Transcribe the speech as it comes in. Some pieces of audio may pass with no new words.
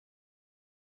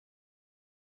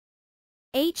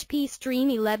HP Stream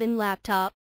 11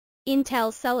 laptop,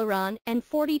 Intel Celeron and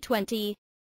 4020,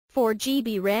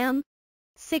 4GB RAM,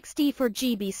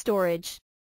 64GB storage,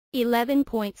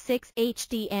 11.6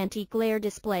 HD anti-glare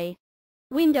display,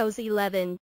 Windows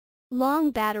 11,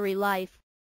 long battery life,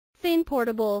 thin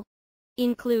portable,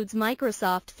 includes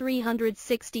Microsoft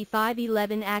 365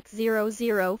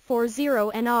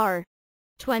 11x0040 NR,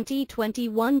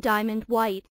 2021 diamond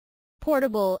white,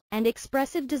 portable and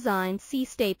expressive design.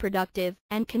 Stay productive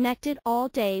and connected all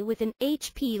day with an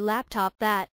HP laptop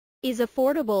that is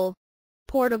affordable,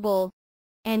 portable,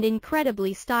 and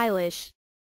incredibly stylish.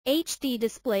 HD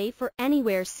display for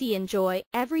anywhere. Enjoy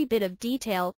every bit of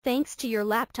detail thanks to your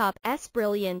laptop's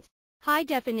brilliant,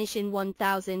 high-definition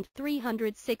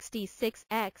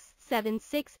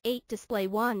 1366x768 display.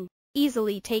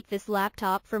 Easily take this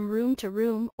laptop from room to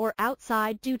room or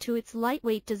outside due to its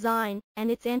lightweight design and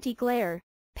its anti-glare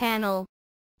panel.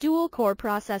 Dual-core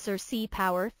processor. See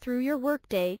power through your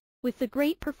workday with the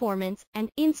great performance and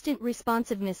instant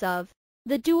responsiveness of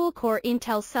the dual-core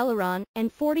Intel Celeron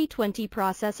and 4020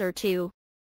 processor. 2.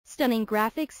 Stunning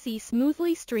graphics. See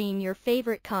smoothly stream your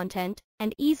favorite content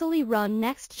and easily run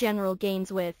next-general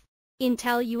games with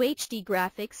Intel UHD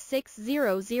graphics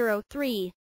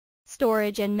 6003.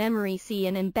 Storage and memory. See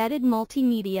an embedded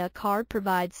multimedia card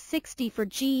provides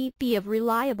 64GB of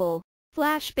reliable,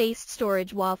 flash-based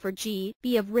storage, while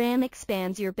 4GB of RAM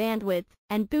expands your bandwidth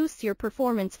and boosts your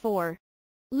performance for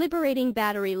liberating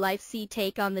battery life.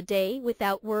 Take on the day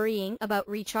without worrying about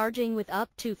recharging with up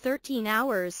to 13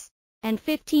 hours and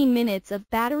 15 minutes of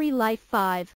battery life.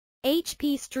 5.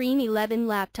 HP Stream 11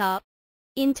 laptop,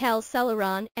 Intel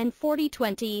Celeron and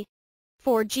 4020,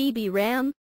 4GB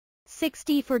RAM,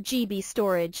 64GB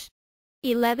storage,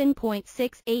 11.6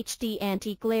 HD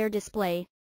anti-glare display,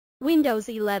 Windows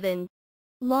 11,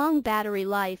 long battery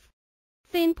life,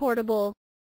 thin portable,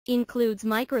 includes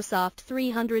Microsoft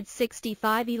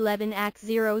 365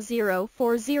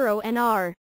 11x0040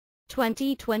 NR,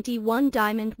 2021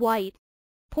 diamond white,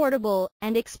 portable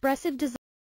and expressive design.